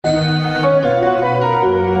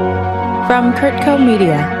from Kurtco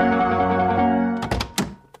Media.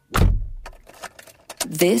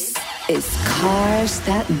 This is Cars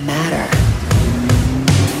That Matter.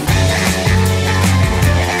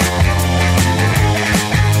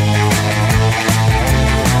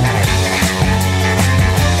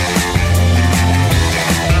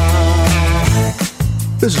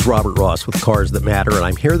 This is Robert Ross with Cars That Matter, and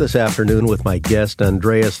I'm here this afternoon with my guest,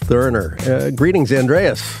 Andreas Thurner. Greetings,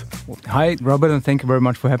 Andreas. Hi, Robert, and thank you very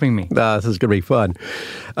much for having me. This is going to be fun.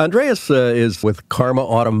 Andreas is with Karma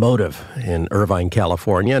Automotive in Irvine,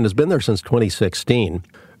 California, and has been there since 2016.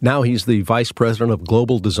 Now he's the Vice President of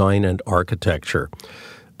Global Design and Architecture.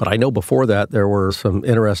 But I know before that there were some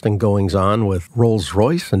interesting goings-on with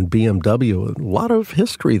Rolls-Royce and BMW. A lot of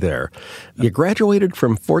history there. You graduated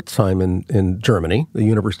from Pforzheim in Germany, the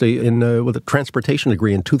university, with a transportation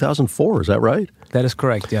degree in 2004. Is that right? That is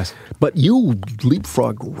correct, yes. But you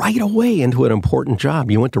leapfrogged right away into an important job.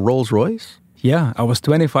 You went to Rolls-Royce? Yeah, I was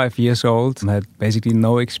 25 years old and had basically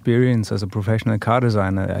no experience as a professional car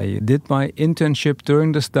designer. I did my internship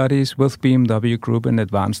during the studies with BMW Group in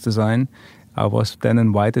advanced design. I was then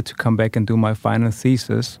invited to come back and do my final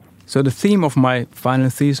thesis. So the theme of my final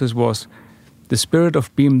thesis was the spirit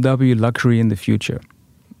of BMW luxury in the future.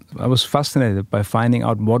 I was fascinated by finding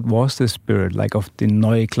out what was the spirit, like of the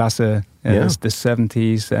Neue Klasse in the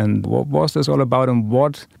 70s, and what was this all about, and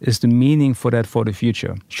what is the meaning for that for the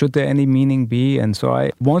future? Should there any meaning be? And so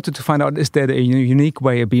I wanted to find out, is there a unique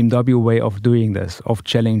way, a BMW way of doing this, of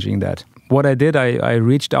challenging that? What I did, I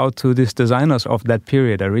reached out to these designers of that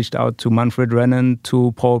period. I reached out to Manfred Rennen,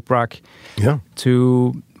 to Paul Bracq,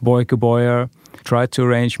 to Boyke Boyer, tried to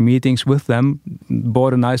arrange meetings with them,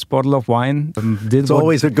 bought a nice bottle of wine. It's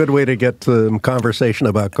always a good way to get conversation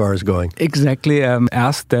about cars going. Exactly.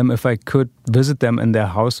 Asked them if I could visit them in their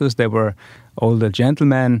houses. They were older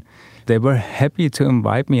gentlemen. They were happy to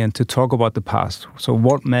invite me and to talk about the past. So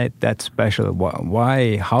what made that special?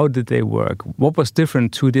 Why? How did they work? What was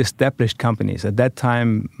different to the established companies? At that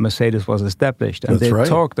time, Mercedes was established. And That's right.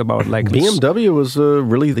 Talked about like... BMW was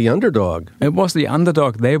really the underdog. It was the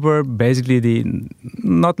underdog. They were basically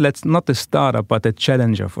not the startup, but the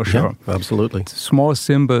challenger for sure. Yeah, absolutely. Small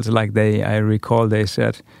symbols like I recall they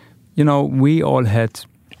said, we all had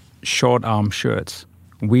short arm shirts.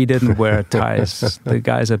 We didn't wear ties. The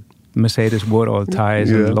guys at Mercedes wore all ties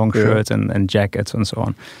and long shirts and jackets and so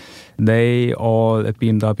on. They all, at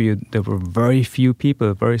BMW, there were very few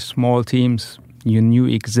people, very small teams. You knew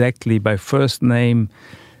exactly by first name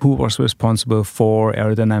who was responsible for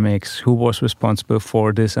aerodynamics, who was responsible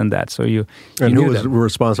for this and that. So you and knew who was them.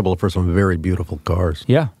 Responsible for some very beautiful cars.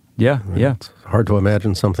 Yeah. It's hard to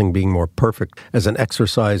imagine something being more perfect as an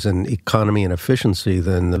exercise in economy and efficiency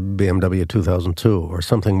than the BMW 2002, or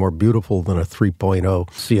something more beautiful than a 3.0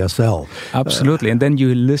 CSL. Absolutely. And then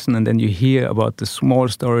you listen and then you hear about the small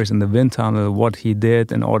stories in the wind tunnel, what he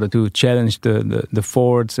did in order to challenge the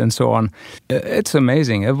Fords and so on. It's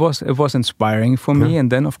amazing. It was inspiring for me.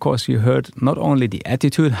 And then, of course, you heard not only the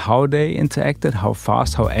attitude, how they interacted, how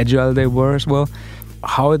fast, how agile they were as well,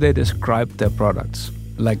 how they described their products.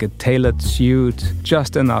 Like a tailored suit,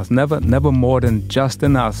 just enough, never more than just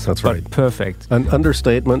enough. That's right. But perfect. An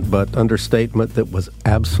understatement, but understatement that was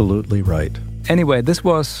absolutely right. Anyway, this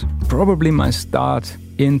was probably my start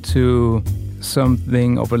into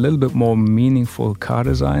something of a little bit more meaningful car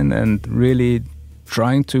design and really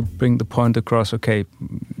trying to bring the point across, okay,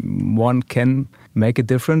 one can make it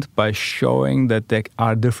different by showing that there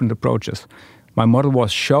are different approaches. My model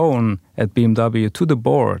was shown at BMW to the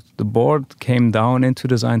board. The board came down into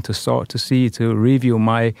design to review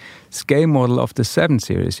my scale model of the 7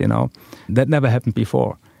 Series, That never happened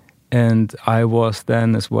before. And I was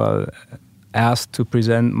then as well asked to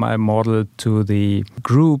present my model to the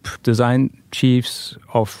group design chiefs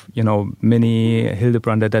of, Mini,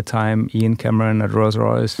 Hildebrand at that time, Ian Cameron at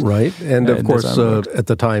Rolls-Royce. Right. And of course, at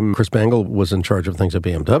the time, Chris Bangle was in charge of things at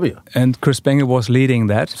BMW. And Chris Bangle was leading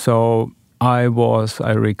that. So I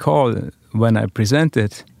recall when I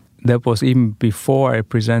presented, that was even before I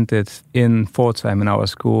presented in Pforzheim in our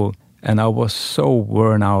school. And I was so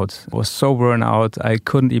worn out. I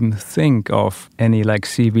couldn't even think of any like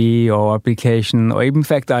CV or application. Or in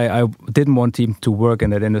fact, I didn't want even to work in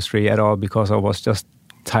that industry at all because I was just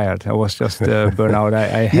tired. I was just burnt out.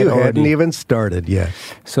 You hadn't even started yet.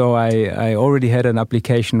 So I already had an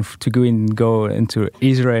application to go into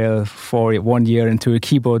Israel for 1 year into a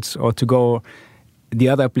kibbutz, or to go. The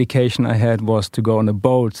other application I had was to go on a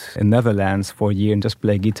boat in Netherlands for a year and just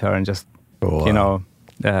play guitar and just,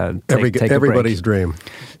 take everybody's dream.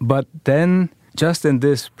 But then, just in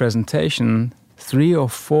this presentation, 3 or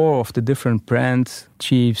 4 of the different brand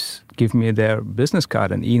chiefs give me their business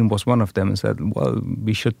card, and Ian was one of them, and said, well,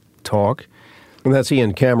 we should talk. And that's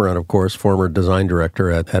Ian Cameron, of course, former design director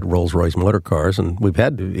at Rolls-Royce Motor Cars. And we've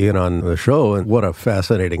had Ian on the show, and what a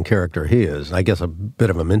fascinating character he is. I guess a bit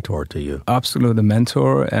of a mentor to you. Absolutely a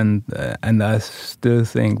mentor, and I still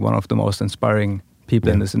think one of the most inspiring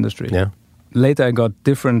people in this industry. Yeah. Later I got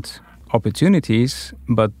different opportunities,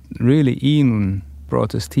 but really Ian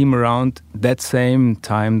brought his team around. That same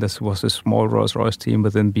time, this was a small Rolls-Royce team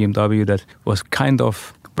within BMW that was kind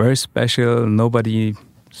of very special. Nobody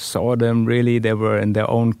saw them really. They were in their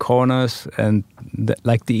own corners, and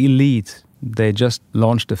like the elite. They just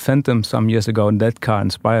launched the Phantom some years ago, and that car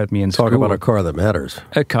inspired me in school. Talk about a car that matters.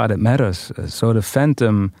 A car that matters. So the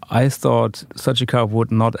Phantom, I thought such a car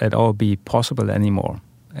would not at all be possible anymore.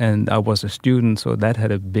 And I was a student, so that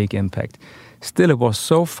had a big impact. Still, it was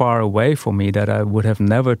so far away for me that I would have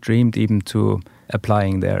never dreamed even to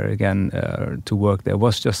applying there again to work there. It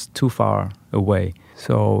was just too far away.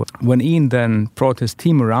 So when Ian then brought his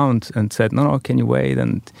team around and said, no, can you wait?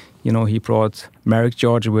 And, he brought Marek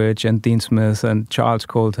Georgievich and Dean Smith and Charles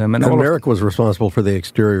Coldham. And Marek was responsible for the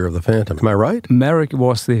exterior of the Phantom. Am I right? Marek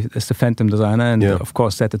was the Phantom designer and, of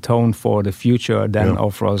course, set the tone for the future then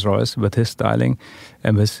of Rolls-Royce with his styling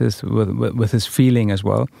and with his feeling as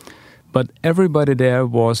well. But everybody there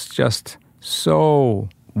was just so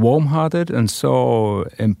warm-hearted and so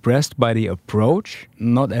impressed by the approach.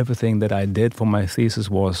 Not everything that I did for my thesis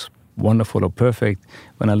was wonderful or perfect.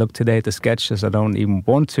 When I look today at the sketches, I don't even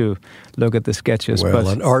want to look at the sketches. Well,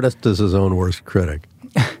 an artist is his own worst critic.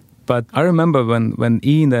 But I remember when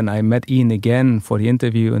Ian, and I met Ian again for the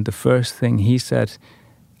interview, and the first thing he said,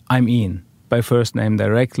 I'm Ian. By first name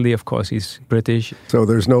directly, of course, he's British. So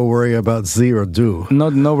there's no worry about Z or do.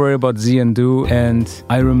 No worry about Z and do. And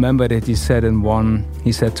I remember that he said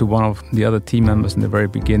to one of the other team members in the very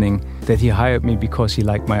beginning that he hired me because he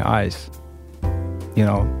liked my eyes.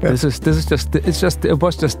 It was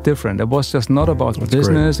just different. It was just not about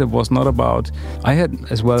business. Great. It was not about, I had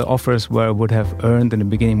as well offers where I would have earned in the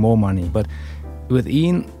beginning more money. But with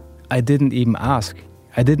Ian, I didn't even ask.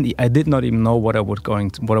 I did not even know what I was going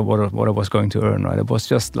to earn. Right? It was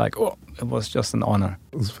just like, it was just an honor.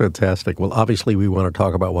 It's fantastic. Well, obviously, we want to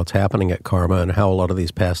talk about what's happening at Karma and how a lot of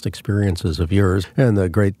these past experiences of yours and the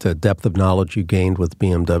great depth of knowledge you gained with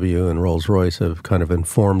BMW and Rolls-Royce have kind of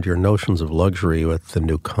informed your notions of luxury with the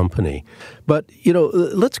new company. But,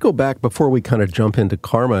 let's go back before we kind of jump into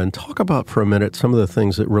Karma and talk about for a minute some of the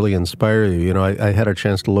things that really inspire you. I had a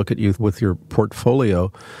chance to look at you with your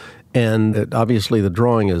portfolio. And obviously the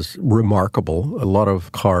drawing is remarkable. A lot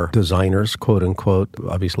of car designers, quote unquote,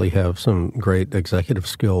 obviously have some great executive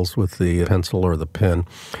skills with the pencil or the pen.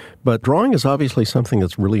 But drawing is obviously something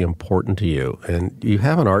that's really important to you. And you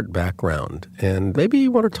have an art background. And maybe you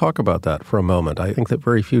want to talk about that for a moment. I think that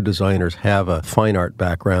very few designers have a fine art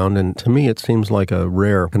background. And to me, it seems like a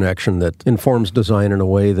rare connection that informs design in a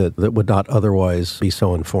way that would not otherwise be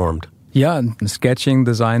so informed. Yeah, sketching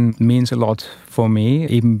design means a lot for me.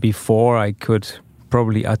 Even before I could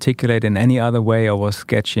probably articulate in any other way, I was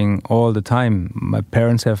sketching all the time. My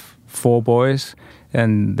parents have 4 boys,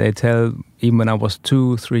 and they tell, even when I was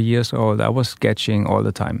 2-3 years old, I was sketching all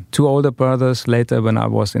the time. 2 older brothers, later when I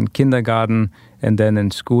was in kindergarten and then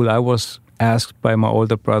in school, I was asked by my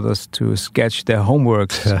older brothers to sketch their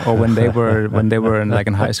homeworks, or when they were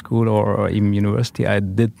in high school or even university, I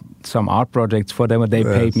did some art projects for them and they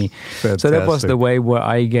paid me. Fantastic. So that was the way where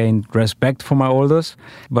I gained respect for my elders,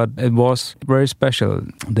 but it was very special.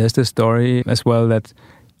 There's this story as well that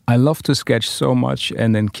I love to sketch so much,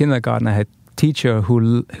 and in kindergarten I had teacher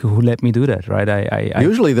who let me do that, right?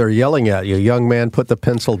 Usually they're yelling at you, young man, put the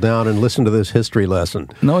pencil down and listen to this history lesson.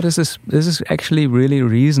 No, this is actually really a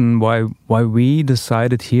reason why we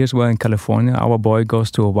decided here as well in California, our boy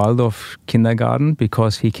goes to a Waldorf kindergarten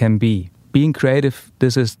because he can be. Being creative,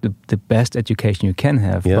 this is the best education you can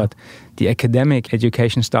have, but the academic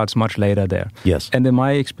education starts much later there. Yes. And in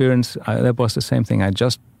my experience, that was the same thing. I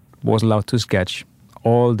just was allowed to sketch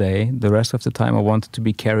all day. The rest of the time I wanted to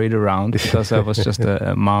be carried around because I was just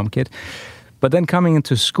a mom kid. But then coming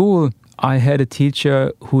into school, I had a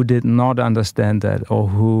teacher who did not understand that, or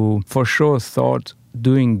who for sure thought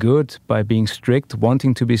doing good by being strict,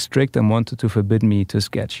 wanting to be strict, and wanted to forbid me to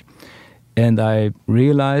sketch. And I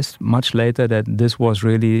realized much later that this was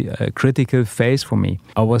really a critical phase for me.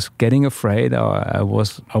 I was getting afraid. I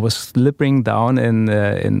was slipping down in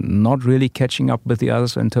not really catching up with the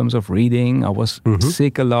others in terms of reading. I was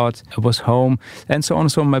sick a lot. I was home and so on.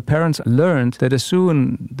 So my parents learned that as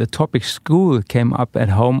soon the topic school came up at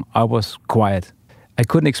home, I was quiet. I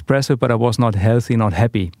couldn't express it, but I was not healthy, not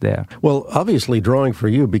happy there. Well, obviously, drawing for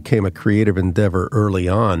you became a creative endeavor early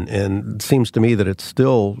on, and it seems to me that it's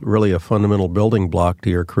still really a fundamental building block to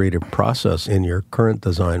your creative process in your current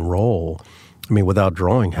design role. I mean, without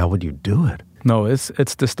drawing, how would you do it? No,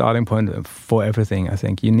 it's the starting point for everything, I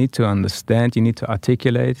think. You need to understand, you need to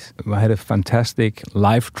articulate. I had a fantastic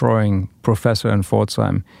life drawing professor in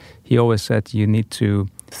Pforzheim. He always said you need to,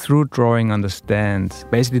 through drawing, understand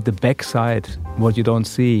basically the backside, what you don't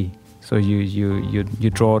see. So you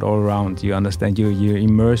draw it all around. You understand, you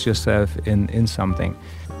immerse yourself in something.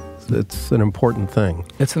 It's an important thing.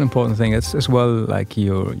 It's an important thing. It's as well like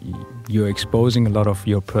you're exposing a lot of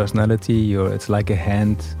your personality. It's like a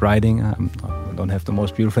handwriting. I don't have the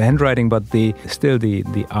most beautiful handwriting, but the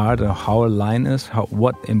art of how a line is,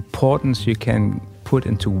 what importance you can put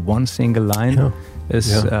into one single line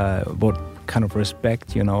is what kind of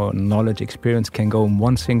respect, knowledge, experience can go in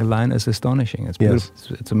one single line is astonishing. It's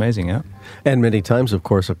beautiful. It's amazing, yeah. And many times, of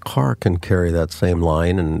course, a car can carry that same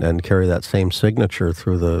line and carry that same signature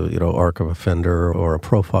through the arc of a fender or a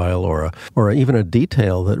profile or even a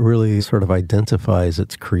detail that really sort of identifies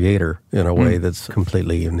its creator in a way that's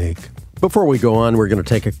completely unique. Before we go on, we're going to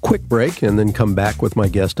take a quick break and then come back with my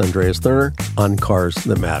guest, Andreas Thurner, on Cars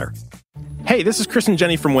That Matter. Hey, this is Chris and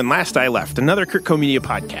Jenny from When Last I Left, another CurtCo Media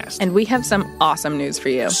podcast. And we have some awesome news for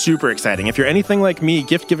you. Super exciting. If you're anything like me,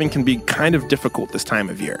 gift giving can be kind of difficult this time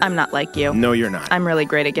of year. I'm not like you. No, you're not. I'm really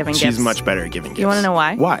great at giving gifts. She's much better at giving gifts. You want to know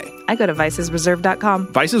why? Why? I go to vicesreserve.com.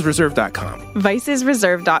 Vicesreserve.com.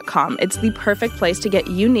 Vicesreserve.com. It's the perfect place to get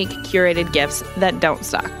unique, curated gifts that don't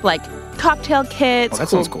suck. Like cocktail kits,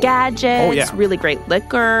 cool gadgets, really great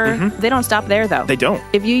liquor. They don't stop there, though. They don't.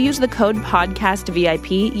 If you use the code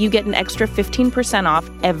PODCASTVIP, you get an extra 15% off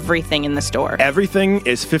everything in the store. Everything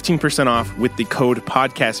is 15% off with the code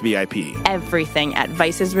PODCASTVIP. Everything at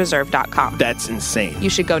vicesreserve.com. That's insane.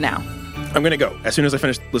 You should go now. I'm going to go as soon as I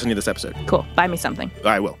finish listening to this episode. Cool. Buy me something.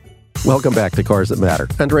 I will. Welcome back to Cars That Matter.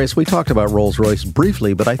 Andreas, we talked about Rolls-Royce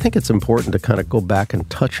briefly, but I think it's important to kind of go back and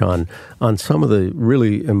touch on some of the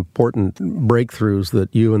really important breakthroughs that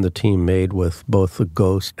you and the team made with both the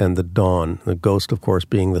Ghost and the Dawn. The Ghost, of course,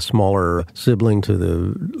 being the smaller sibling to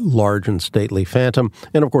the large and stately Phantom,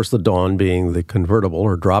 and of course the Dawn being the convertible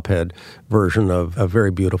or drophead version of a very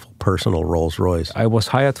beautiful personal Rolls-Royce. I was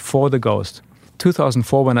hired for the Ghost.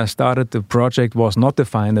 2004, when I started, the project was not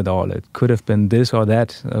defined at all. It could have been this or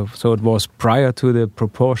that. So it was prior to the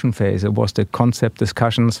proportion phase. It was the concept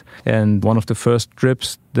discussions. And one of the first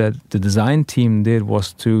trips that the design team did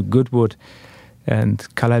was to Goodwood. And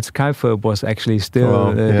Karl-Heinz Keifer was actually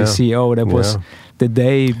still the CEO. That was the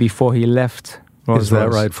day before he left Rolls-Royce. Is that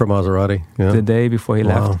right, for Maserati? Yeah. The day before he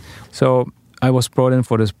left. So I was brought in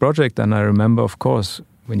for this project, and I remember, of course,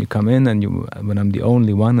 when you come in and when I'm the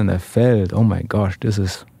only one, and I felt, oh my gosh, this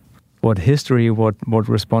is what history, what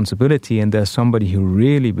responsibility, and there's somebody who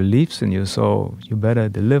really believes in you, so you better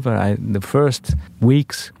deliver. The first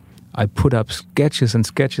weeks, I put up sketches and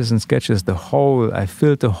sketches and sketches. I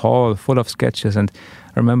filled the hall full of sketches, and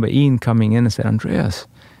I remember Ian coming in and said, Andreas,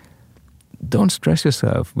 don't stress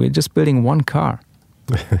yourself. We're just building one car.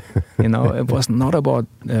 It was not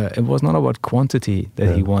about quantity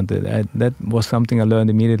that he wanted. That was something I learned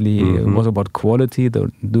immediately. It was about quality.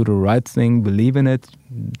 Do the right thing. Believe in it.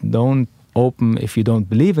 Don't open if you don't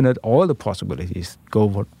believe in it. All the possibilities.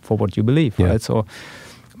 Go for what you believe. Yeah. Right. So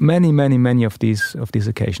many of these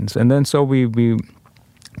occasions, and then so we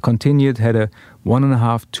continued. Had a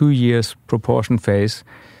 1.5, 2 years proportion phase.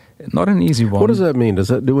 Not an easy one. What does that mean?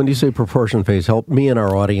 When you say proportion phase, help me and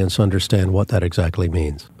our audience understand what that exactly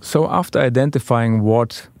means. So after identifying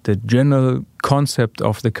what the general concept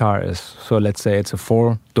of the car is, so let's say it's a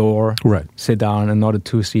 4-door sedan and not a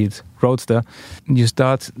 2-seat roadster, you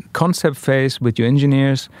start concept phase with your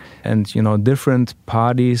engineers, and different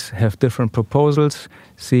parties have different proposals.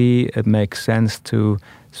 See, it makes sense to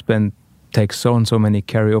take so and so many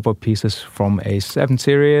carryover pieces from a 7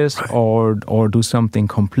 Series or do something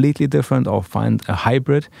completely different or find a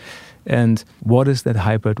hybrid. And what is that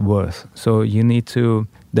hybrid worth? So you need to,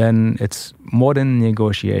 then it's more than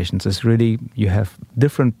negotiations. It's really, you have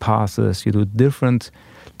different passes, you do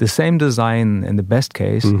the same design in the best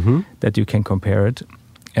case that you can compare it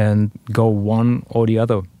and go one or the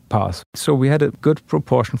other path. So we had a good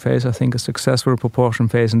proportion phase, I think a successful proportion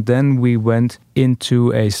phase, and then we went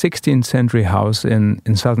into a 16th century house in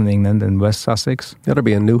southern England, in West Sussex. That'd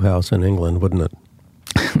be a new house in England, wouldn't it?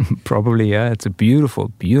 Probably, yeah. It's a beautiful,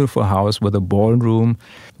 beautiful house with a ballroom,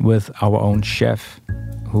 with our own chef,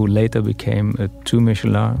 who later became a 2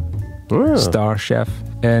 Michelin star chef.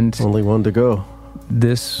 And only one to go.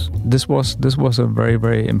 this was a very,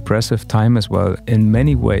 very impressive time as well in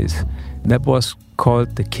many ways. That was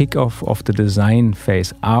called the kickoff of the design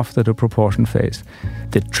phase after the proportion phase.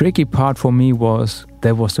 The tricky part for me was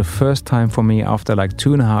that was the first time for me after like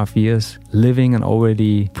 2.5 years living and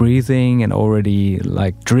already breathing and already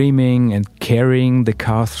like dreaming and carrying the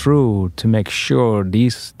car through to make sure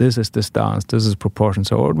this is the stance, this is proportion.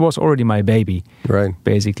 So it was already my baby, right?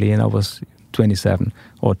 Basically, and I was 27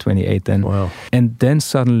 or 28 then. Wow. And then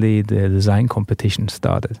suddenly the design competition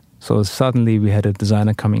started. So suddenly we had a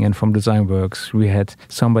designer coming in from DesignWorks. We had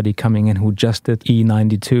somebody coming in who just did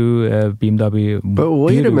E92 BMW. But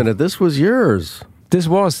wait a minute, this was yours. This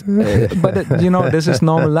was, but this is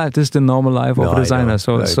normal life. This is the normal life of a designer.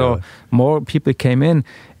 So more people came in,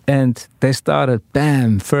 and they started,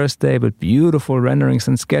 bam, first day with beautiful renderings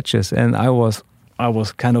and sketches. And I was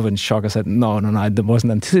kind of in shock. I said, no, I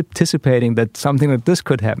wasn't anticipating that something like this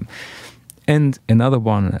could happen. And another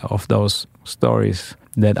one of those stories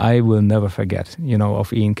that I will never forget,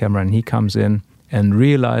 of Ian Cameron. He comes in and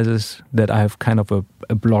realizes that I have kind of a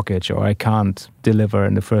blockage, or I can't deliver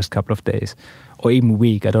in the first couple of days, or even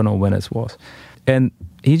week. I don't know when it was. And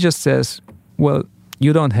he just says, well,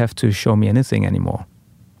 you don't have to show me anything anymore.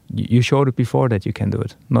 You showed it before that you can do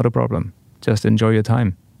it. Not a problem. Just enjoy your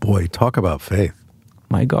time. Boy, talk about faith.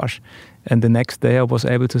 My gosh. And the next day I was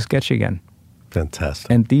able to sketch again. Fantastic.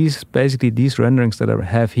 And these renderings that I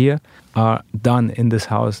have here are done in this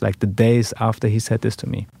house like the days after he said this to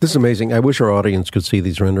me. This is amazing. I wish our audience could see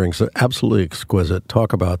these renderings. They're absolutely exquisite.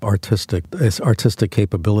 Talk about artistic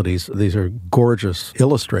capabilities. These are gorgeous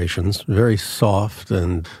illustrations, very soft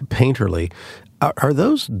and painterly. Are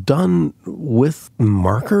those done with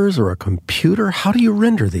markers or a computer? How do you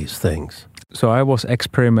render these things? So I was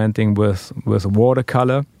experimenting with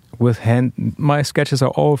watercolor. With hand, my sketches are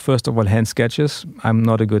all, first of all, hand sketches. I'm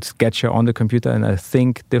not a good sketcher on the computer, and I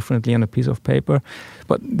think differently on a piece of paper.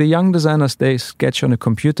 But the young designers, they sketch on a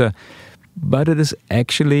computer. But it is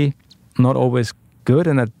actually not always good,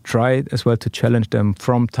 and I try as well to challenge them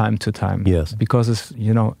from time to time. Yes. Because it's,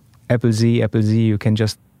 Apple Z, you can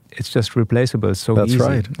it's just replaceable. So that's easy.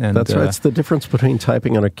 Right. And, that's right. It's the difference between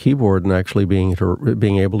typing on a keyboard and actually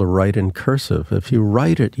being able to write in cursive. If you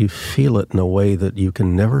write it, you feel it in a way that you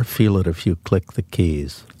can never feel it if you click the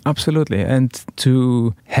keys. Absolutely. And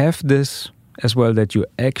to have this as well, that you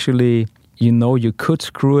actually, you could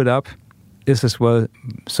screw it up, is as well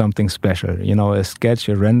something special. A sketch,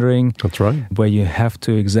 a rendering. That's right. Where you have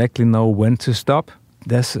to exactly know when to stop.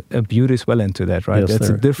 There's a beauty as well into that, right? Yes, That's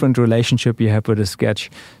a different relationship you have with a sketch.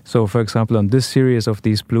 So, for example, on this series of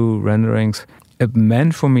these blue renderings, it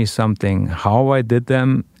meant for me something. How I did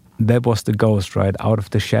them, that was the ghost, right? Out of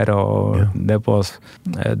the shadow. Yeah. That was,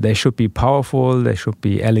 they should be powerful, they should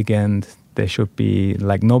be elegant, they should be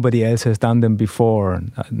like nobody else has done them before,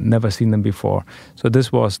 never seen them before. So this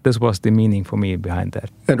was the meaning for me behind that.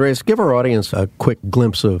 Andreas, give our audience a quick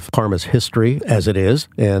glimpse of Karma's history as it is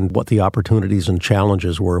and what the opportunities and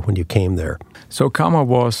challenges were when you came there. So Karma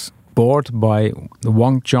was bought by the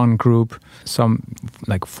Wang John Group some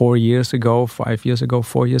like 4 years ago.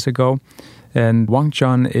 And Wang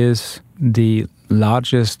John is the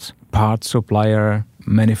largest part supplier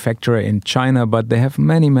manufacturer in China, but they have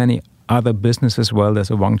many, many other business as well.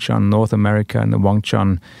 There's a Wang John North America and the Wang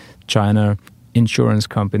John China, insurance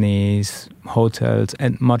companies, hotels,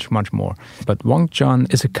 and much, much more. But Wang John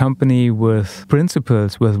is a company with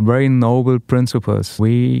principles, with very noble principles.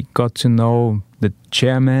 We got to know the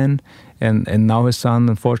chairman, and now his son,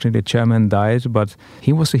 unfortunately, the chairman died, but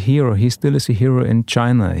he was a hero. He still is a hero in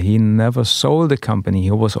China. He never sold the company.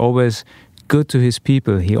 He was always good to his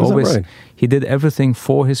people. He did everything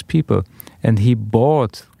for his people. And he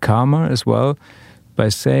bought Karma as well by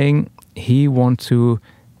saying he wants to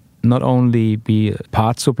not only be a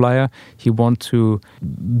parts supplier, he wants to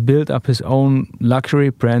build up his own luxury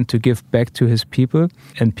brand to give back to his people.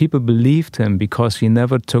 And people believed him because he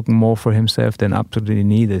never took more for himself than absolutely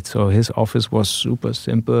needed. So his office was super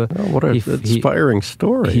simple. Oh, what an inspiring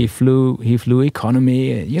story. He flew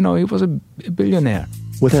economy. He was a billionaire.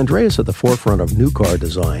 With Andreas at the forefront of new car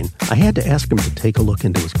design, I had to ask him to take a look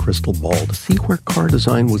into his crystal ball to see where car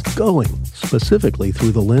design was going, specifically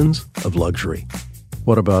through the lens of luxury.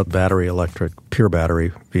 What about battery electric, pure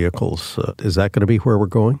battery vehicles? Is that going to be where we're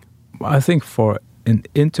going? I think for an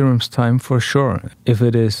interim time, for sure. If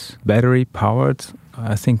it is battery powered,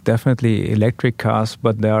 I think definitely electric cars,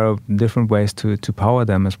 but there are different ways to power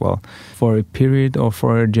them as well. For a period or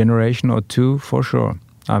for a generation or two, for sure.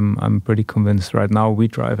 I'm pretty convinced right now. We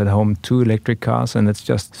drive at home 2 electric cars, and it's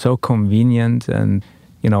just so convenient, and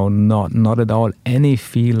not at all any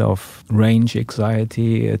feel of range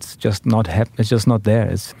anxiety. It's just not it's just not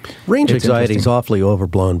there. Range anxiety is awfully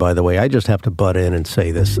overblown, by the way. I just have to butt in and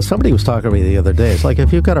say this. Somebody was talking to me the other day. It's like,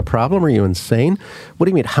 if you've got a problem, are you insane? What do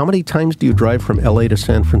you mean? How many times do you drive from LA to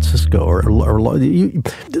San Francisco? Or you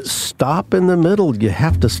stop in the middle. You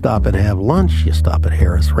have to stop and have lunch. You stop at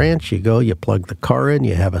Harris Ranch. You go, you plug the car in,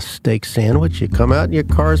 you have a steak sandwich, you come out and your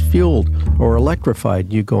car's fueled or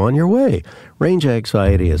electrified. You go on your way. Range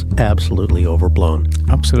anxiety is absolutely overblown.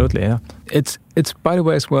 Absolutely, yeah. It's by the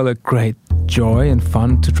way as well a great joy and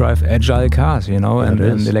fun to drive agile cars, and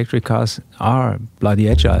electric cars are bloody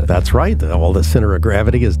agile. That's right. All the center of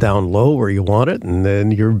gravity is down low where you want it, and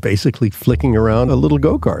then you're basically flicking around a little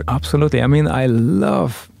go-kart. Absolutely. I mean, I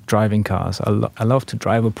love driving cars. I love to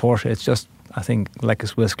drive a Porsche. It's just, I think, like a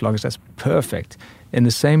Swiss clock, that's perfect. In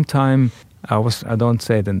the same time, I don't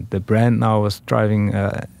say the brand now, I was driving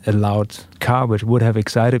a loud car, which would have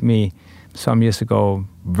excited me some years ago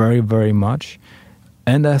very, very much.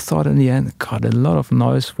 And I thought in the end, God, a lot of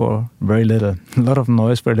noise for very little. A lot of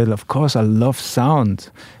noise for little. Of course, I love sound,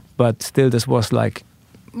 but still this was like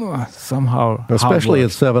somehow especially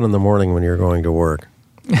at 7 a.m. when you're going to work.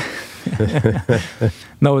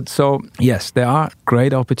 No, so yes, there are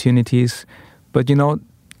great opportunities, but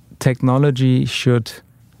technology should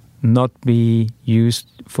not be used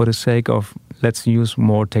for the sake of let's use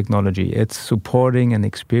more technology. It's supporting an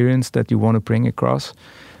experience that you want to bring across.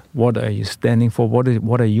 What are you standing for?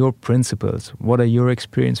 What are your principles? What are your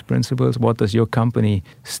experience principles? What does your company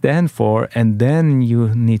stand for? And then you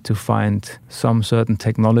need to find some certain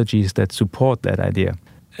technologies that support that idea.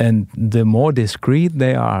 And the more discreet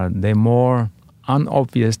they are, the more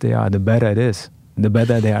unobvious they are, the better it is. The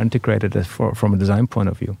better they are integrated from a design point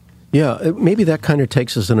of view. Yeah, maybe that kind of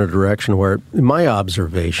takes us in a direction where my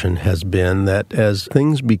observation has been that as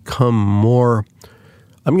things become more,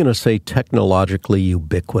 I'm going to say, technologically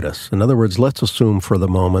ubiquitous. In other words, let's assume for the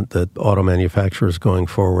moment that auto manufacturers going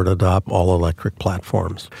forward adopt all-electric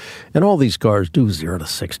platforms. And all these cars do 0 to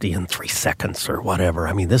 60 in 3 seconds or whatever.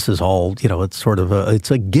 I mean, this is all, it's sort of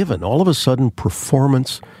it's a given. All of a sudden,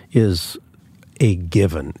 performance is a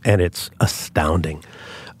given, and it's astounding.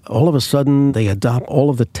 All of a sudden, they adopt all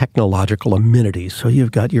of the technological amenities. So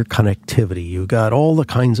you've got your connectivity. You've got all the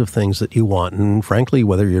kinds of things that you want. And frankly,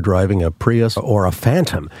 whether you're driving a Prius or a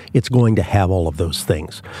Phantom, it's going to have all of those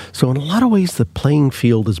things. So in a lot of ways, the playing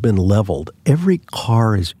field has been leveled. Every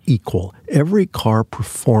car is equal. Every car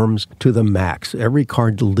performs to the max. Every car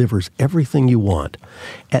delivers everything you want.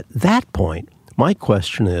 At that point, my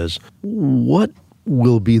question is, what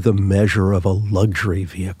will be the measure of a luxury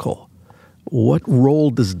vehicle? What role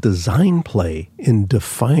does design play in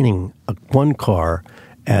defining one car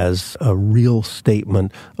as a real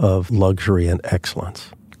statement of luxury and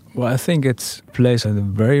excellence? Well, I think it plays a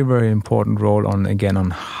very, very important role on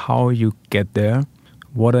how you get there.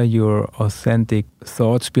 What are your authentic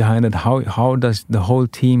thoughts behind it? How does the whole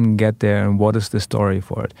team get there, and what is the story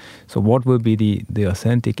for it? So what will be the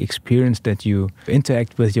authentic experience that you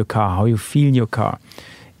interact with your car, how you feel your car?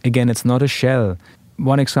 Again, it's not a shell.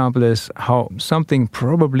 One example is how something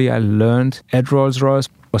probably I learned at Rolls-Royce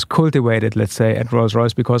was cultivated, let's say, at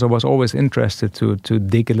Rolls-Royce, because I was always interested to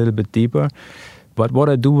dig a little bit deeper. But what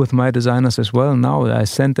I do with my designers as well now, I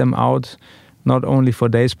send them out not only for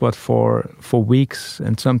days, but for weeks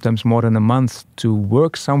and sometimes more than a month to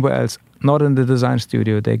work somewhere else, not in the design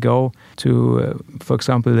studio. They go to, for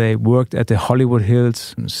example, they worked at the Hollywood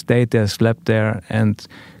Hills, stayed there, slept there, and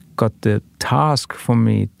got the task for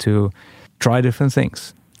me to try different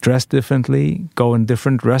things, dress differently, go in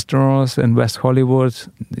different restaurants in West Hollywood,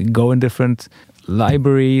 go in different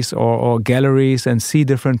libraries or galleries and see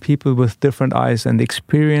different people with different eyes and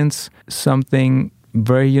experience something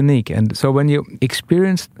very unique. And so when you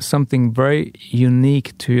experience something very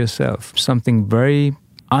unique to yourself, something very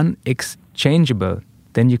unexchangeable,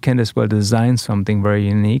 then you can as well design something very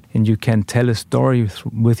unique, and you can tell a story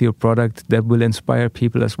with your product that will inspire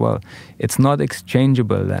people as well. It's not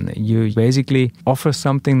exchangeable then. You basically offer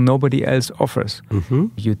something nobody else offers. Mm-hmm.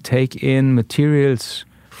 You take in materials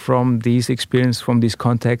from these experiences, from these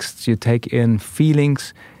contexts, you take in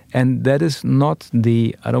feelings, and that is not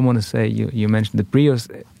I don't want to say, you mentioned the Prius,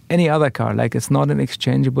 any other car, like it's not an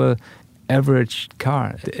exchangeable average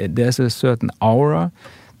car. There's a certain aura,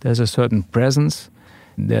 there's a certain presence,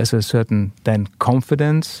 there's a certain then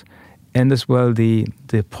confidence, and as well the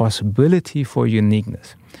possibility for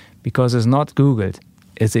uniqueness, because it's not Googled,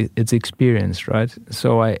 it's experienced, right?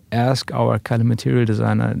 So I asked our color material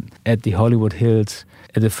designer at the Hollywood Hills,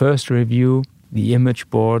 at the first review, the image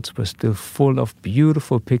boards were still full of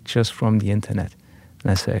beautiful pictures from the internet.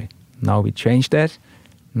 And I say, now we change that,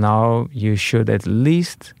 now you should at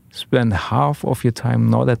least spend half of your time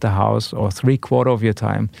not at the house or 3/4 of your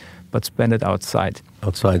time, but spend it outside.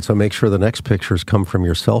 Outside. So make sure the next pictures come from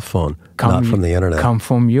your cell phone, not from the internet. Come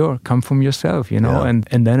from yourself, and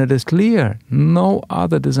then it is clear. No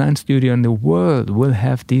other design studio in the world will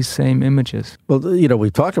have these same images. Well,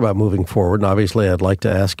 we've talked about moving forward, and obviously I'd like to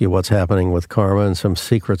ask you what's happening with Karma and some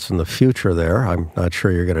secrets in the future there. I'm not sure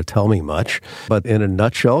you're going to tell me much, but in a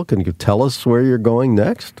nutshell, can you tell us where you're going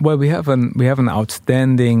next? Well, we have an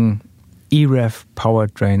outstanding EREV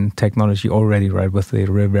powertrain technology already, right, with the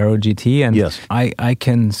Revero GT. And yes. I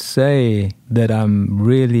can say that I'm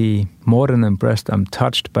really more than impressed. I'm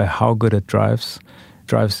touched by how good it drives.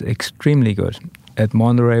 Drives extremely good. At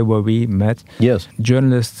Monterey, where we met, yes,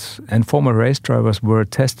 journalists and former race drivers were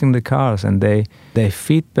testing the cars, and they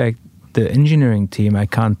feedback the engineering team. I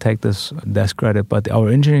can't take this credit, but our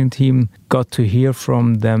engineering team got to hear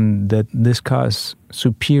from them that this car is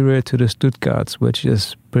superior to the Stuttgarts, which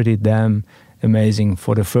is pretty damn amazing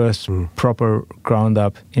for the first proper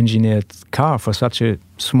ground-up engineered car for such a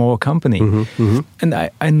small company. Mm-hmm, mm-hmm. And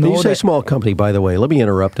I know you say small company, by the way. Let me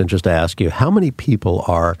interrupt and just ask you, how many people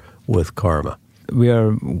are with Karma? We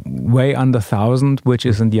are way under 1,000, which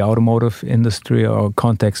is in the automotive industry or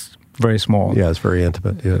context very small. Yeah, it's very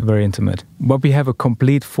intimate. Yeah. Very intimate. But we have a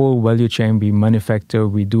complete full value chain. We manufacture,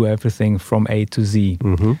 we do everything from A to Z,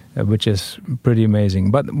 which is pretty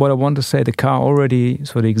amazing. But what I want to say, the car already,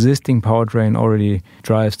 so the existing powertrain already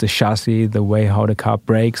drives the chassis, the way how the car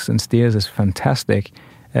brakes and steers is fantastic.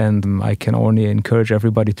 And I can only encourage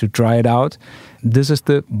everybody to try it out. This is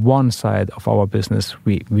the one side of our business.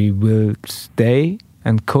 We will stay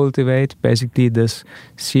and cultivate basically this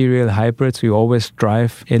serial hybrids. You always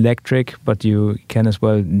drive electric, but you can as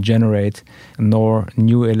well generate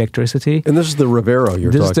new electricity. And this is the Revero you're talking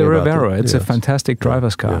about. This is the Revero. It's a fantastic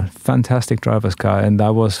driver's car. Yeah. Fantastic driver's car. And I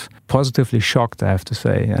was positively shocked, I have to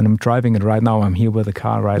say. And I'm driving it right now. I'm here with the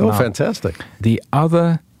car right now. Oh, fantastic. The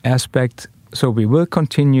other aspect, so we will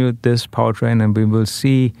continue this powertrain and we will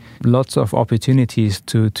see lots of opportunities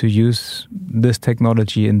to use this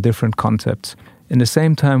technology in different concepts. In the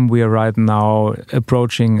same time, we are right now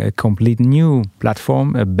approaching a complete new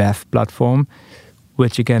platform, a BEV platform,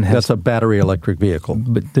 which again has... That's a battery electric vehicle.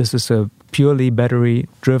 But this is a purely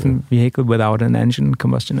battery-driven vehicle without an engine,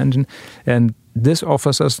 combustion engine. And this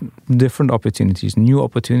offers us different opportunities, new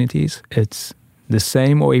opportunities. It's the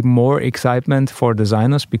same or even more excitement for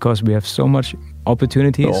designers because we have so much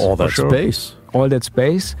opportunities. All that space. All that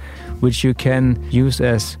space, which you can use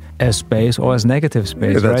as space or as negative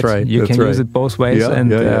space. Yeah, that's right. You can use it both ways,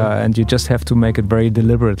 and you just have to make it very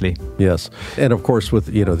deliberately. Yes, and of course, with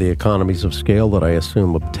the economies of scale that I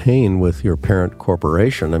assume obtain with your parent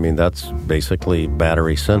corporation, I mean that's basically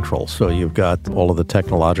battery central. So you've got all of the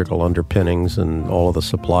technological underpinnings and all of the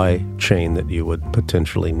supply chain that you would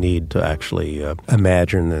potentially need to actually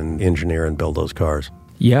imagine and engineer and build those cars.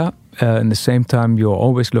 Yeah. At the same time, you're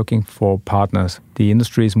always looking for partners. The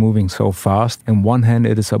industry is moving so fast. On one hand,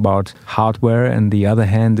 it is about hardware, and the other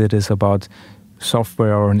hand, it is about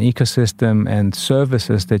software or an ecosystem and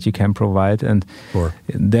services that you can provide. And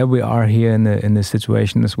there we are here in a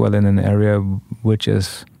situation as well in an area which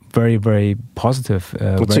is very, very positive.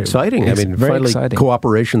 It's exciting. I mean, finally, exciting.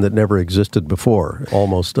 Cooperation that never existed before,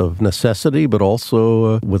 almost of necessity, but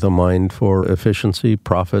also with a mind for efficiency,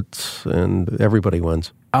 profits, and everybody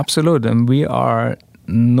wins. Absolutely. And we are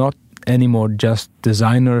not anymore just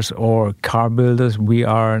designers or car builders. We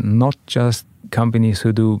are not just companies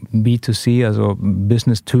who do B2C, also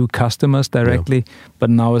business to customers directly, but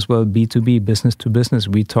now as well B2B, business to business.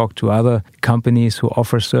 We talk to other companies who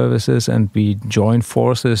offer services and we join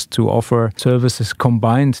forces to offer services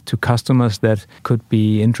combined to customers that could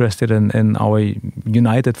be interested in our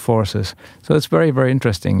united forces. So it's very, very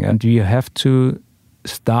interesting. And you have to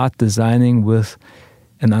start designing with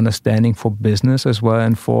an understanding for business as well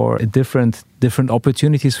and for different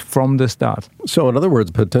opportunities from the start. So in other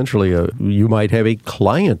words, potentially you might have a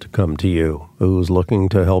client come to you who's looking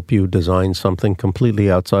to help you design something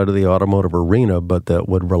completely outside of the automotive arena, but that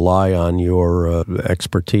would rely on your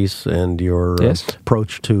expertise and your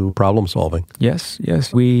approach to problem solving. Yes.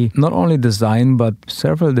 We not only design, but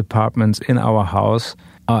several departments in our house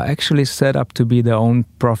are actually set up to be their own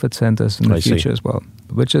profit centers in the future as well,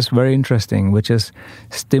 which is very interesting, which is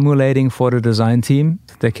stimulating for the design team.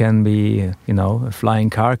 There can be, a flying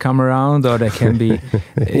car come around, or there can be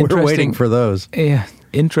We're waiting for those.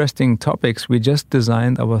 Interesting topics. We just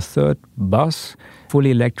designed our third bus,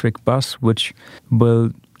 fully electric bus, which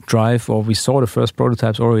will drive, or we saw the first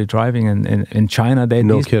prototypes already driving in China. They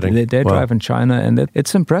drive in China, and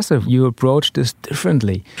it's impressive. You approach this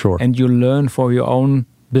differently. Sure. And you learn for your own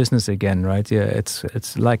business again, right? Yeah,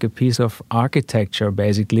 it's like a piece of architecture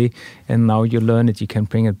basically, and now you learn it, you can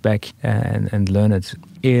bring it back and learn it.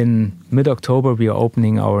 In mid-October, we are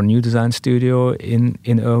opening our new design studio in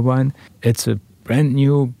Irvine. It's a brand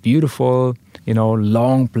new, beautiful,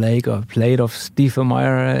 long plate of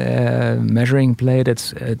Stiefelmeier measuring plate.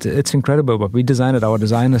 It's incredible, but we designed it. Our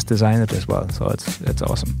designers designed it as well, so it's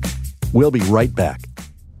awesome. We'll be right back.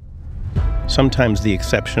 Sometimes the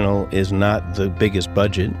exceptional is not the biggest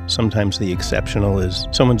budget. Sometimes the exceptional is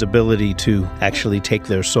someone's ability to actually take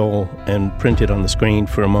their soul and print it on the screen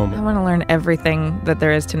for a moment. I want to learn everything that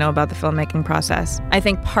there is to know about the filmmaking process. I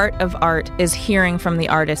think part of art is hearing from the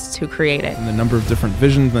artists who create it. And the number of different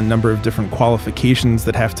visions, the number of different qualifications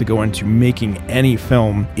that have to go into making any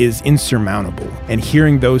film is insurmountable. And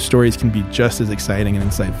hearing those stories can be just as exciting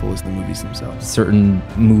and insightful as the movies themselves. Certain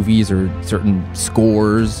movies or certain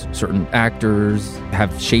scores, certain actors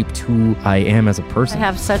have shaped who I am as a person. I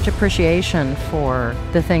have such appreciation for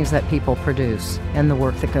the things that people produce and the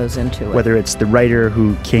work that goes into it. Whether it's the writer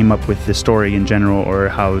who came up with the story in general or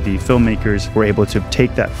how the filmmakers were able to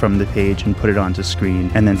take that from the page and put it onto screen,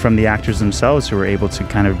 and then from the actors themselves who were able to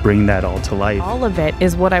kind of bring that all to life. All of it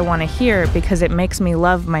is what I want to hear because it makes me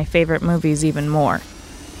love my favorite movies even more.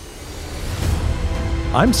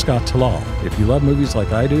 I'm Scott Talal. If you love movies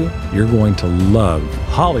like I do, you're going to love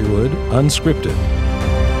Hollywood Unscripted.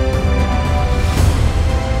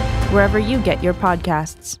 Wherever you get your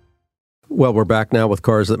podcasts. Well, we're back now with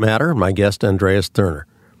Cars That Matter. My guest, Andreas Thurner.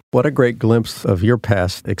 What a great glimpse of your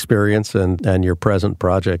past experience and your present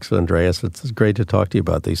projects, Andreas. It's great to talk to you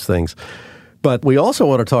about these things. But we also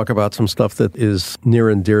want to talk about some stuff that is near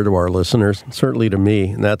and dear to our listeners, certainly to me,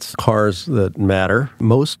 and that's cars that matter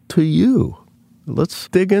most to you. Let's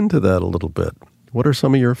dig into that a little bit. What are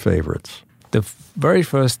some of your favorites? The very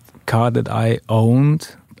first car that I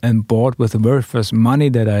owned and bought with the very first money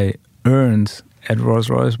that I earned at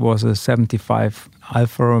Rolls-Royce was a 75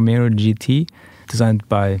 Alfa Romeo GT designed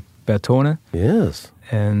by Bertone. Yes.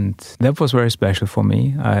 And that was very special for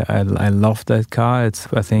me. I love that car.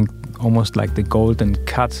 It's, I think, almost like the golden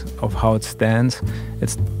cut of how it stands.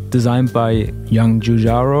 It's designed by young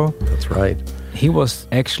Giugiaro. That's right. He was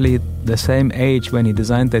actually the same age when he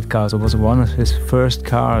designed that car. So it was one of his first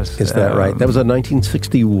cars. Is that right? That was a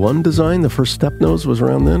 1961 design? The first step nose was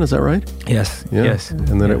around then, is that right? Yes, yeah. Yes.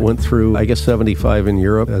 And then it went through, I guess, 75 in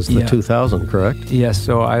Europe as the 2000, correct? Yes,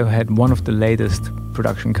 so I had one of the latest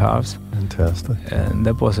production cars. Fantastic. And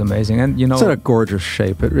that was amazing. And it's in a gorgeous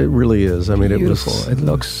shape. It really is. I mean, beautiful. It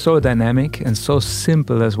looks so dynamic and so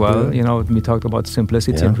simple as well. Yeah. We talked about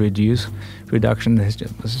simplicity and reduction.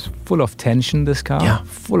 It was full of tension, this car.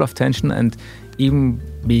 Full of tension, and even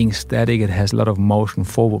being static, it has a lot of motion,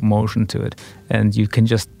 forward motion to it. And you can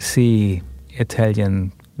just see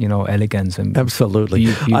Italian elegance and absolutely.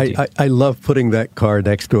 Beauty. I love putting that car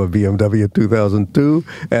next to a BMW 2002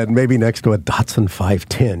 and maybe next to a Datsun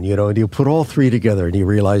 510, and you put all three together and you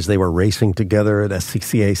realize they were racing together at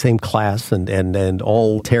SCCA, same class, and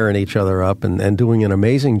all tearing each other up and doing an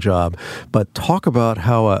amazing job. But talk about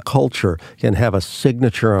how a culture can have a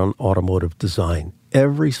signature on automotive design.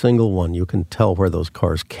 Every single one, you can tell where those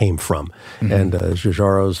cars came from. Mm-hmm. And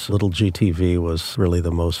Giugiaro's little GTV was really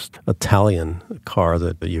the most Italian car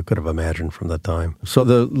that you could have imagined from that time. So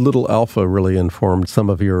the little Alfa really informed some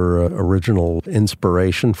of your original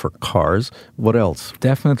inspiration for cars. What else?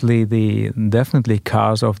 Definitely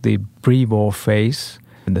cars of the pre-war phase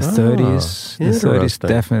in the 30s. The 30s,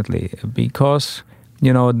 definitely. Because,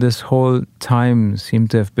 this whole time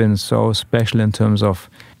seemed to have been so special in terms of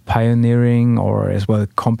pioneering or as well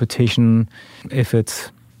competition. If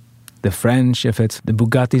it's the French, if it's the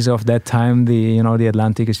Bugattis of that time, the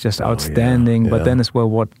Atlantic is just outstanding. But then as well,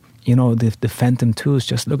 what the Phantom 2s,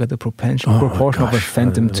 just look at the proportion of a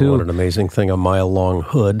Phantom 2. What an amazing thing, a mile-long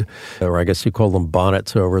hood, or I guess you call them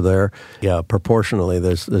bonnets over there. Yeah, proportionally,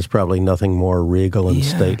 there's probably nothing more regal and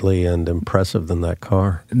stately and impressive than that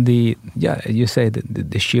car. You say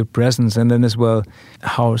the sheer presence, and then as well,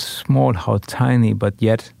 how small, how tiny, but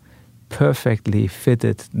yet perfectly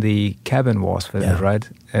fitted the cabin was for that, right?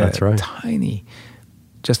 That's right. Tiny.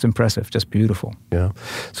 Just impressive, just beautiful. Yeah.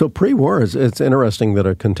 So pre-war, it's interesting that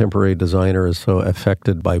a contemporary designer is so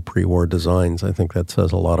affected by pre-war designs. I think that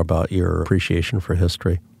says a lot about your appreciation for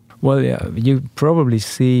history. Well, yeah, you probably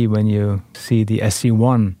see when you see the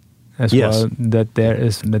SC1 as well that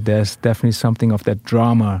there's definitely something of that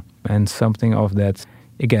drama and something of that,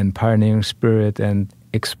 again, pioneering spirit and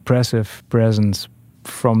expressive presence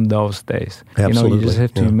from those days. Absolutely. You just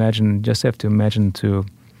have to imagine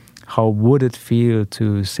how would it feel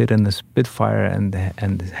to sit in a Spitfire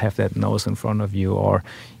and have that nose in front of you, or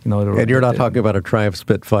and you're not talking about a Triumph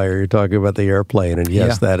Spitfire, you're talking about the airplane, and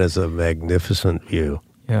yes, that is a magnificent view.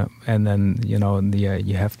 Yeah, and then,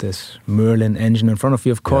 you have this Merlin engine in front of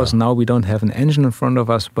you. Of course, now we don't have an engine in front of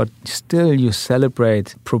us, but still you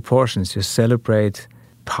celebrate proportions, you celebrate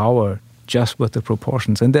power just with the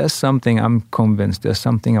proportions. And there's something, I'm convinced, there's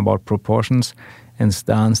something about proportions and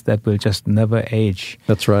stance that will just never age.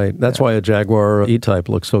 That's right. That's why a Jaguar E-Type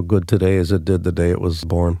looks so good today as it did the day it was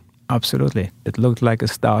born. Absolutely. It looked like a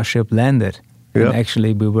starship landed. Yeah. And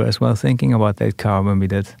actually, we were as well thinking about that car when we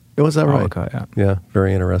did. Was that right? Car, yeah,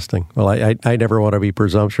 very interesting. Well, I never want to be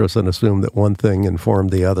presumptuous and assume that one thing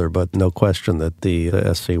informed the other, but no question that the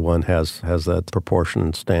SC1 has that proportion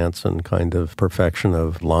and stance and kind of perfection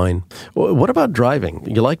of line. What about driving?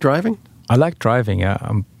 You like driving? I like driving, yeah.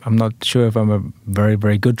 I'm not sure if I'm a very,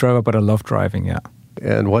 very good driver, but I love driving, yeah.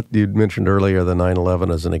 And what you mentioned earlier, the 911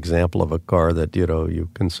 as an example of a car that, you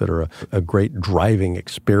consider a great driving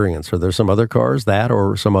experience. Are there some other cars, that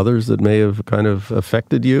or some others that may have kind of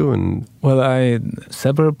affected you? Well,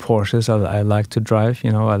 several Porsches I like to drive.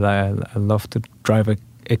 I love to drive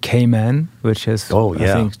a Cayman, which is, I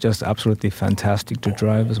think, just absolutely fantastic to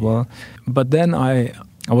drive as well. But then I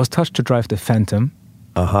was touched to drive the Phantom.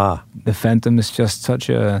 Aha. The Phantom is just such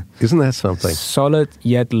a... Isn't that something? Solid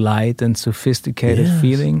yet light and sophisticated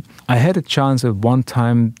feeling. I had a chance at one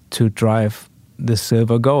time to drive the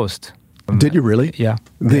Silver Ghost. Did you really? Yeah.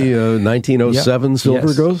 The 1907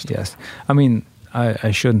 Silver Ghost? Yes. I mean,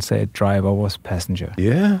 I shouldn't say driver, I was passenger.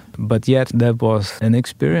 Yeah. But yet, that was an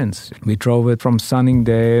experience. We drove it from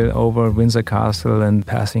Sunningdale over Windsor Castle and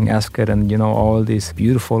passing Ascot and, all these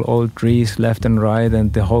beautiful old trees left and right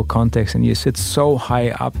and the whole context. And you sit so high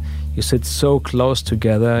up, you sit so close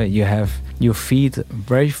together, you have your feet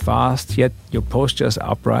very fast, yet your posture is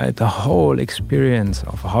upright. The whole experience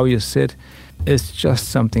of how you sit is just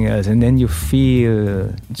something else. And then you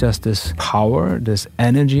feel just this power, this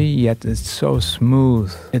energy, yet it's so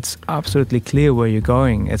smooth. It's absolutely clear where you're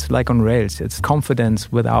going. It's like on rails. It's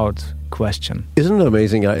confidence without question. Isn't it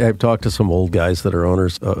amazing? I've talked to some old guys that are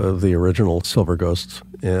owners of the original Silver Ghosts,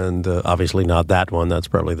 and obviously not that one. That's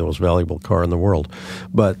probably the most valuable car in the world,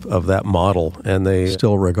 but of that model, and they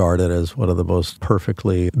still regard it as one of the most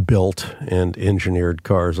perfectly built and engineered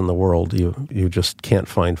cars in the world. You just can't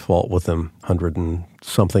find fault with them 100 and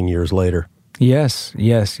something years later. Yes.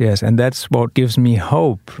 And that's what gives me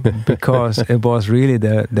hope, because it was really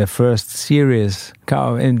the first serious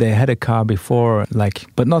car. And they had a car before,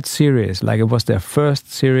 but not serious. It was their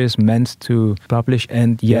first series meant to publish,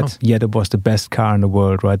 and yet it was the best car in the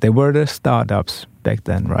world, right? They were the startups back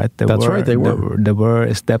then, right? That's right, they were. There were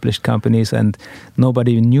established companies, and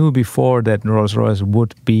nobody knew before that Rolls-Royce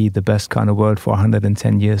would be the best car in the world for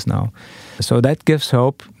 110 years now. So that gives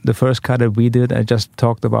hope. The first car that we did, I just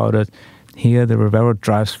talked about it. Here, the Revero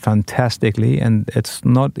drives fantastically, and it's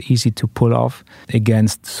not easy to pull off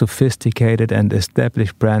against sophisticated and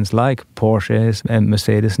established brands like Porsche and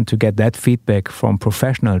Mercedes, and to get that feedback from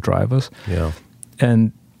professional drivers. Yeah.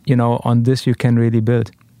 And, on this you can really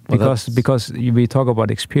build. Because we talk about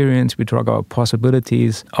experience, we talk about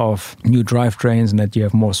possibilities of new drivetrains and that you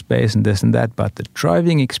have more space and this and that, but the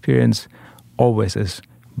driving experience always is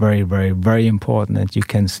very, very, very important, and you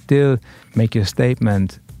can still make your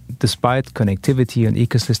statement. Despite connectivity and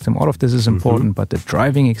ecosystem, all of this is important, but the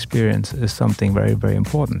driving experience is something very, very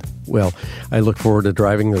important. Well, I look forward to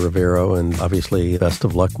driving the Revero, and obviously best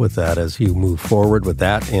of luck with that as you move forward with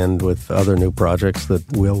that and with other new projects that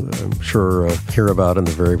we'll, I'm sure, hear about in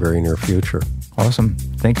the very, very near future. Awesome.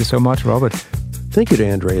 Thank you so much, Robert. Thank you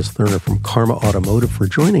to Andreas Thurner from Karma Automotive for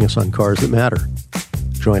joining us on Cars That Matter.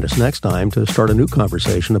 Join us next time to start a new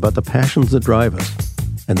conversation about the passions that drive us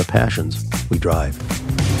and the passions we drive.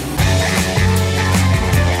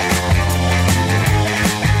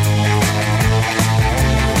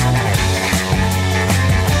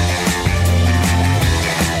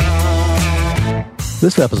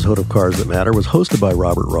 This episode of Cars That Matter was hosted by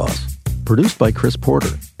Robert Ross, produced by Chris Porter,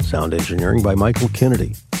 sound engineering by Michael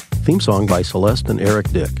Kennedy, theme song by Celeste and Eric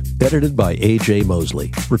Dick, edited by A.J.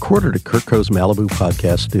 Mosley, recorded at Kirkco's Malibu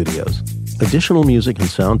Podcast Studios. Additional music and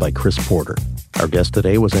sound by Chris Porter. Our guest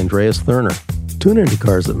today was Andreas Thurner. Tune into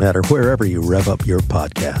Cars That Matter wherever you rev up your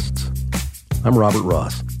podcasts. I'm Robert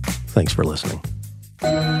Ross. Thanks for listening.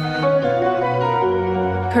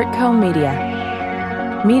 Kirkco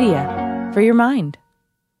Media. Media for your mind.